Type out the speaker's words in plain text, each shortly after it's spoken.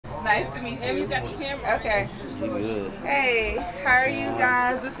Nice to meet you. And you got the camera. Okay. Good. Hey, how are you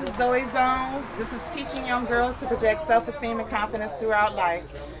guys? This is Zoe Zone. This is teaching young girls to project self-esteem and confidence throughout life.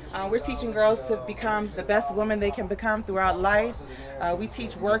 We're teaching girls to become the best woman they can become throughout life. We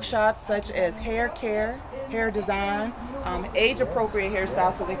teach workshops such as hair care, hair design, age-appropriate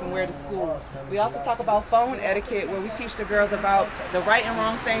hairstyles so they can wear to school. We also talk about phone etiquette, where we teach the girls about the right and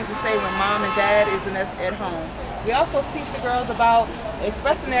wrong things to say when mom and dad isn't at home. We also teach the girls about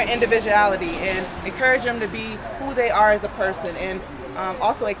expressing their individuality and encourage them to be who they are as a person, and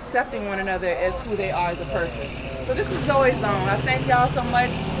also accepting one another as who they are as a person. So this is Zoe Zone. I thank y'all so much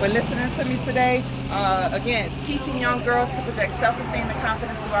for listening to me today. Again, teaching young girls to project self-esteem and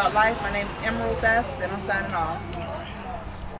confidence throughout life. My name is Emerald Best, and I'm signing off.